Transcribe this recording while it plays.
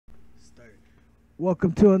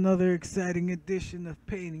Welcome to another exciting edition of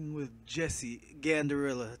Painting with Jesse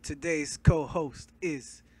Gandarilla. Today's co-host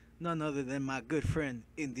is none other than my good friend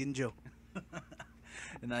Indian Joe.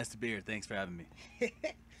 Nice to be here. Thanks for having me.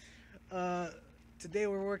 uh, Today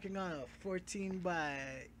we're working on a 14 by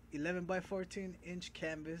 11 by 14 inch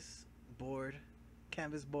canvas board,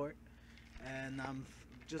 and I'm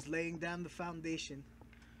just laying down the foundation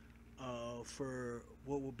for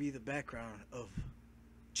what will be the background of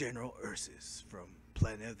General Ursus from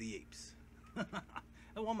Planet of the Apes. One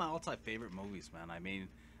of my all-time favorite movies, man. I mean,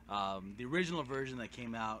 the original version that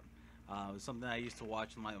came out was something I used to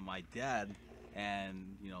watch with my dad,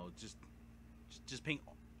 and just paying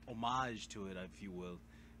homage to it, if you will.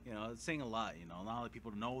 It's saying a lot. Not a lot of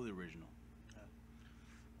people know the original.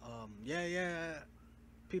 Yeah.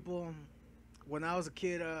 People, when I was a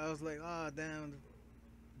kid, I was like, oh,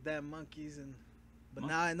 damn monkeys, but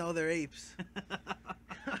now I know they're apes.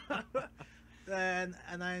 and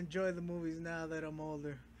I enjoy the movies now that I'm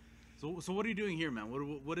older. So what are you doing here, man?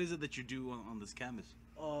 What is it that you do on this canvas?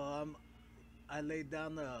 I laid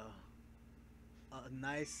down a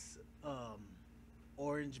nice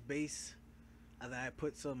orange base, and then I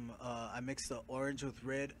put I mixed the orange with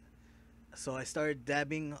red. So I started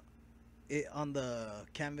dabbing it on the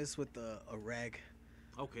canvas with a rag.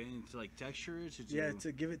 Okay, and to like texture it?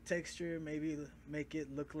 To give it texture, maybe make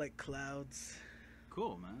it look like clouds.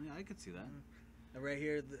 Cool, man. Yeah, I could see that. And right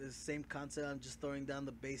here, the same concept. I'm just throwing down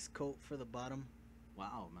the base coat for the bottom.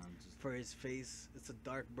 Wow, man. For his face, it's a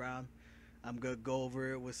dark brown. I'm gonna go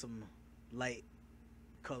over it with some light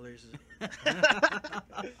colors.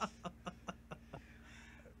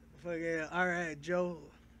 Okay, all right, Joe.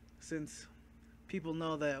 Since people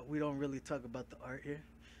know that we don't really talk about the art here,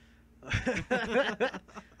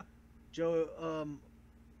 Joe,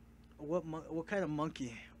 what kind of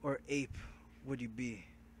monkey or ape would you be?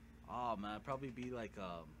 Oh man, I'd probably be like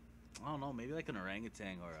I don't know, maybe like an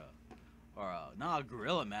orangutan or a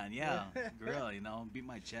gorilla, man. Yeah, gorilla. Beat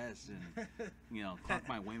my chest and clock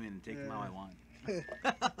my women and take them how I want.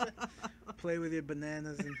 Play with your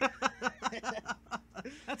bananas and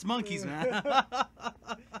that's monkeys, man.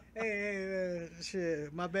 hey,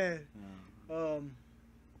 shit, my bad.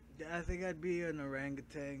 I think I'd be an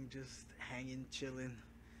orangutan, just hanging, chilling,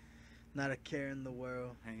 not a care in the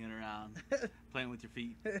world. Hanging around, playing with your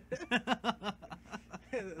feet.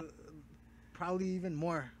 Probably even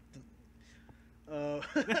more.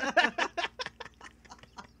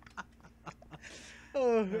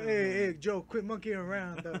 Hey, Joe, quit monkeying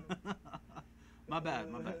around, though. My bad.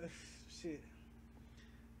 Shit.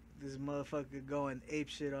 This motherfucker going ape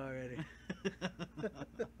shit already.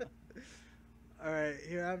 All right,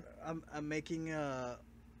 here I'm making I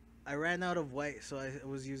ran out of white, so I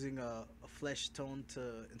was using a flesh tone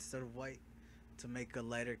instead of white to make a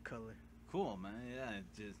lighter color. Cool, man. Yeah,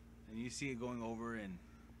 and you see it going over, and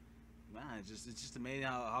man, it's just amazing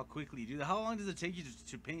how quickly you do that. How long does it take you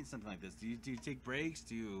to paint something like this? Do you take breaks?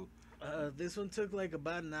 Do you? This one took like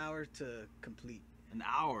about an hour to complete. An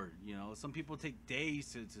hour, some people take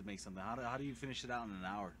days to make something. How do you finish it out in an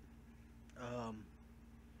hour?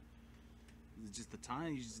 Is it just the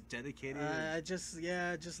time you just dedicate it?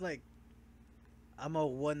 Just like I'm a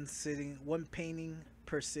one painting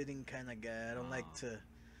per sitting kind of guy. I don't like to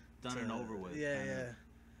done and over with. Yeah.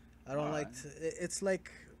 I don't like to. It's like,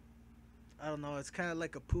 I don't know. It's kind of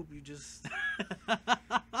like a poop. You just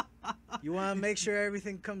you want to make sure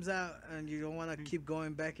everything comes out, and you don't want to keep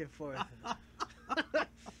going back and forth.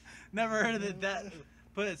 Never heard of it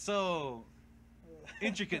put it so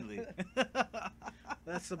intricately.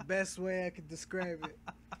 That's the best way I could describe it.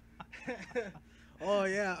 Oh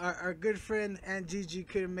yeah, our good friend Aunt Gigi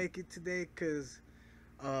couldn't make it today because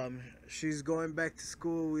she's going back to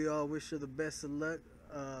school. We all wish her the best of luck.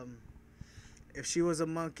 If she was a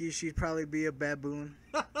monkey, she'd probably be a baboon.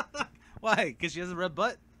 Why? Because she has a red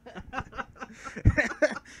butt?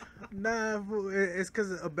 Nah, it's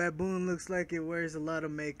because a baboon looks like it wears a lot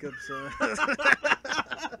of makeup, so.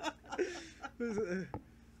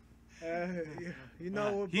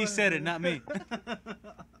 What he said it, not me.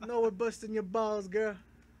 We're busting your balls, girl.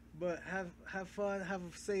 But have fun, have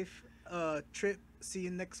a safe trip. See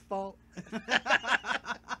you next fall.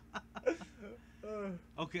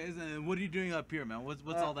 Okay, and what are you doing up here, man?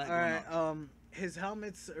 What's all that going on? His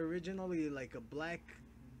helmet's originally like a black,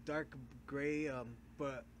 dark gray,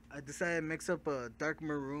 but I decided to mix up a dark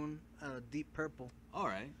maroon and a deep purple. All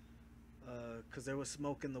right. Because there was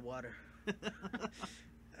smoke in the water.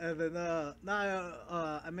 And then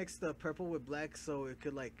I mixed the purple with black so it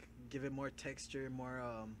could like give it more texture, more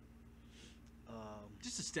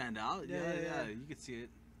just to stand out. Yeah, you could see it.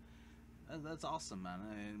 That's awesome, man.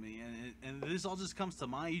 I mean, and this all just comes to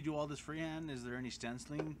mind. You do all this freehand. Is there any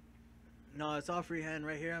stenciling? No, it's all freehand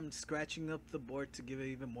right here. I'm scratching up the board to give it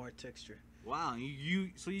even more texture. Wow,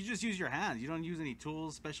 so you just use your hands. You don't use any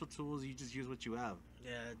tools, special tools. You just use what you have.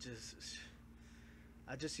 Yeah,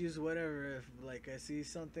 I just use whatever. If like I see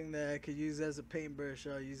something that I could use as a paintbrush,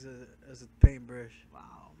 I'll use it as a paintbrush.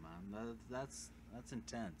 Wow, man, that's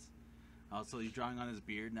intense. Oh, so you're drawing on his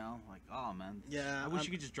beard now? Like, oh man. Yeah. I wish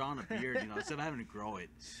you could just draw on a beard, you know, instead of having to grow it.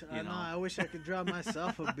 I know. I wish I could draw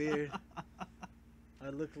myself a beard. I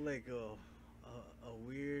look like a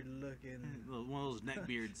weird looking one of those neck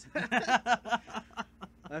beards.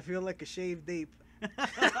 I feel like a shaved ape.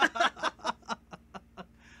 I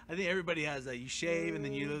think everybody has that. You shave and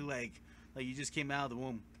then you look like you just came out of the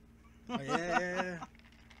womb. Oh, yeah.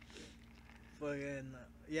 Fucking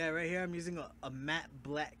yeah. Right here, I'm using a matte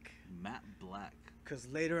black. Matte black. Cause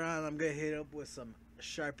later on, I'm gonna hit up with some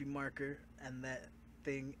Sharpie marker, and that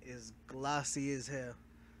thing is glossy as hell.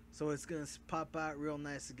 So it's gonna pop out real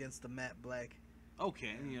nice against the matte black.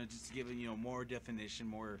 Okay, you know, just to give it, you know, more definition,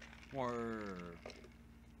 more.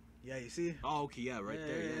 Yeah, you see? Oh, okay, yeah, right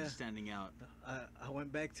there, yeah, just standing out. I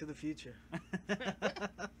went back to the future.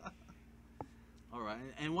 All right,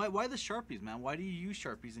 and why the Sharpies, man? Why do you use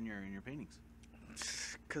Sharpies in your paintings?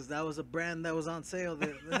 Cause that was a brand that was on sale.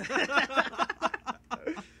 And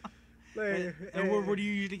where do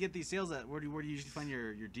you usually get these sales at? Where do you usually find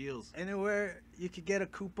your deals? Anywhere you could get a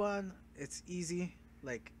coupon. It's easy.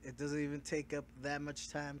 Like, it doesn't even take up that much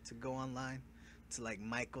time to go online to like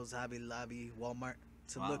Michael's, Hobby Lobby, Walmart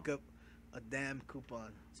to look up a damn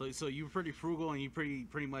coupon. So you're pretty frugal and you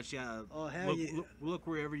pretty much Oh hell look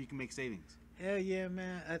wherever you can make savings. Hell yeah,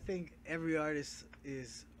 man. I think every artist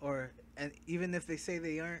is, and even if they say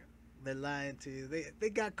they aren't, they're lying to you. They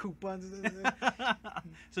got coupons.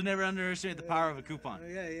 So never underestimate the power of a coupon.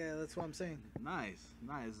 Yeah, that's what I'm saying. Nice.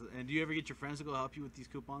 And do you ever get your friends to go help you with these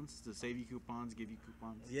coupons? To save you coupons, give you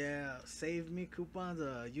coupons? Yeah, save me coupons.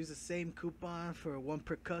 Use the same coupon for one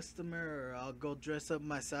per customer, or I'll go dress up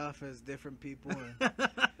myself as different people.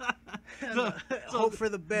 And hope for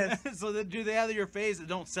the best. So do they have your face?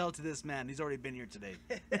 Don't sell to this man. He's already been here today.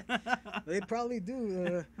 They probably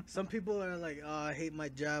do. Some people are like, "Oh, I hate my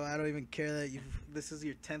job. I don't even care that this is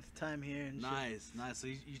your 10th time here." And nice. So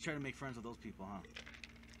you try to make friends with those people, huh?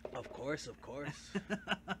 Of course.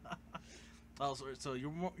 Oh, so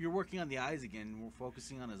you're working on the eyes again. We're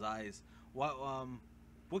focusing on his eyes. What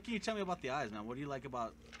can you tell me about the eyes, man? What do you like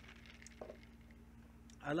about?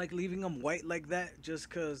 I like leaving them white like that, just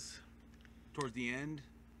cause. Towards the end,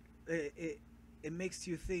 it makes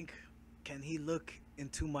you think, can he look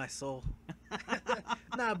into my soul?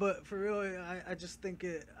 Nah, but for real, I just think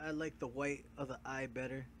I like the white of the eye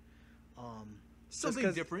better.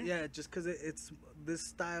 Something different. Yeah, just because this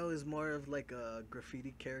style is more of like a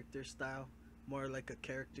graffiti character style, more like a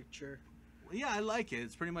caricature. Yeah, I like it.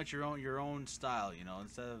 It's pretty much your own style, you know,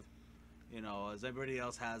 instead of, you know, as everybody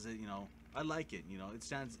else has it, you know. I like it, you know. It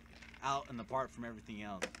stands out and apart from everything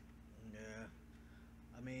else. Yeah,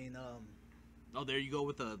 I mean, oh, there you go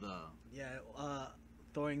with the. Yeah,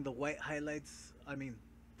 throwing the white highlights. I mean,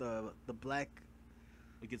 the black.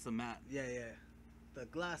 Against the matte. Yeah, the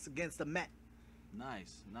glass against the matte.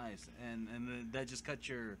 Nice, and then that just cuts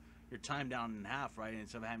your time down in half, right?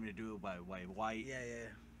 Instead of having to do it by white. Yeah.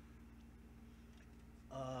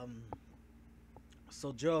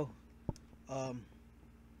 So Joe,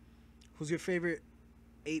 who's your favorite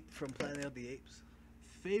ape from Planet of the Apes?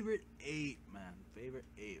 Favorite ape, man. Favorite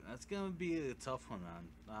ape. That's gonna be a tough one,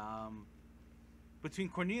 man. Between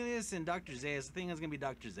Cornelius and Dr. Zayas, I think it's gonna be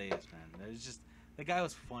Dr. Zayas, man. There's just the guy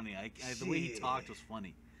was funny. The way he talked was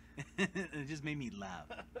funny. It just made me laugh.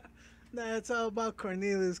 Nah, it's all about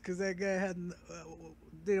Cornelius, because that guy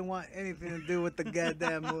didn't want anything to do with the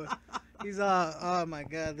goddamn. He's all, oh my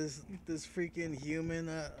god, this freaking human.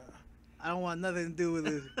 I don't want nothing to do with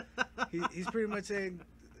it. He's pretty much saying,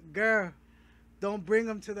 girl, don't bring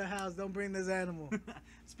him to the house. Don't bring this animal.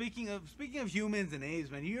 Speaking of humans and apes,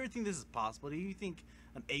 man, you ever think this is possible? Do you think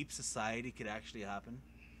an ape society could actually happen?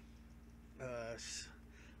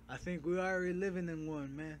 I think we're already living in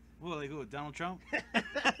one, man. Well, like who? Donald Trump?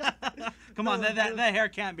 Come on, that hair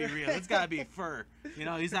can't be real. It's gotta be fur. You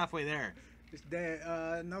know, he's halfway there. It's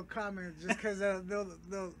dead. No comment, just because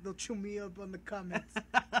they'll chew me up on the comments.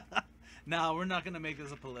 No, we're not gonna make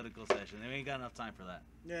this a political session. We ain't got enough time for that.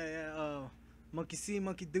 Yeah. Monkey see,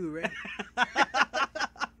 monkey do, right?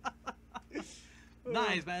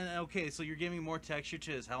 Nice, man. Okay, so you're giving more texture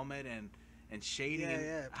to his helmet and shading.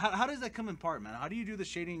 Yeah. How does that come in part, man? How do you do the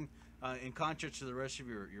shading in contrast to the rest of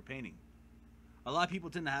your painting? A lot of people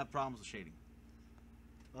tend to have problems with shading.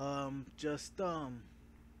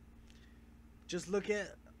 Just look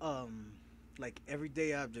at like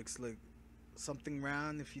everyday objects, like something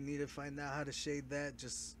round. If you need to find out how to shade that,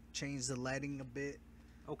 just change the lighting a bit.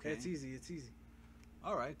 Okay. It's easy. It's easy.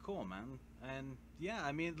 All right, cool, man. And yeah,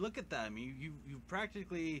 I mean, look at that. I mean, you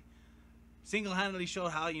practically single-handedly showed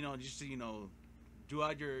how, just to, do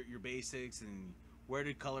out your basics and where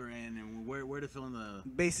to color in and where to fill in the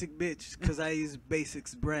Basic bitch, because I use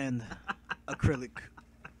Basics brand acrylic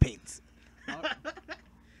paints.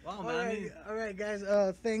 Well, man. All right, guys.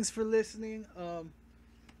 Thanks for listening.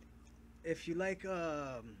 If you like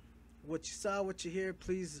what you saw, what you hear,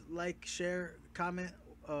 please like, share, comment.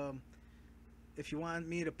 If you want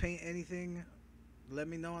me to paint anything, let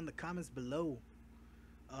me know in the comments below.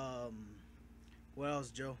 What else,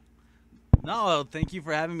 Joe? No, thank you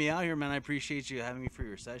for having me out here, man. I appreciate you having me for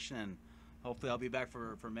your session, and hopefully I'll be back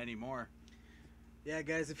for many more. Yeah,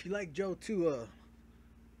 guys, if you like Joe too,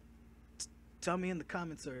 tell me in the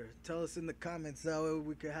comments, or tell us in the comments. That way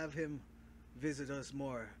we could have him visit us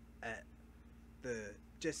more at the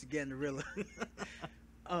Jessie Gandarilla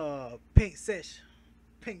paint sesh.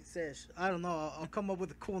 I don't know. I'll come up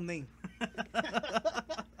with a cool name.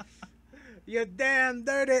 You damn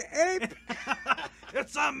dirty ape!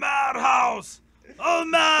 It's a madhouse! A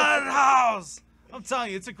madhouse! I'm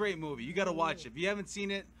telling you, it's a great movie. You got to watch it. If you haven't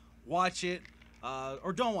seen it, watch it.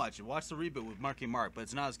 Or don't watch it. Watch the reboot with Marky Mark, but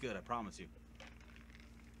it's not as good, I promise you.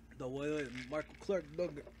 The way Michael Clark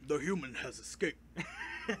Duncan, the human has escaped.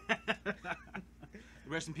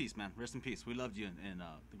 Rest in peace, man. Rest in peace. We loved you in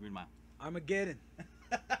the Green Mile. Armageddon.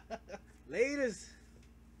 Laters.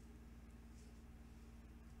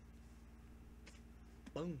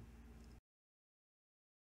 Boom.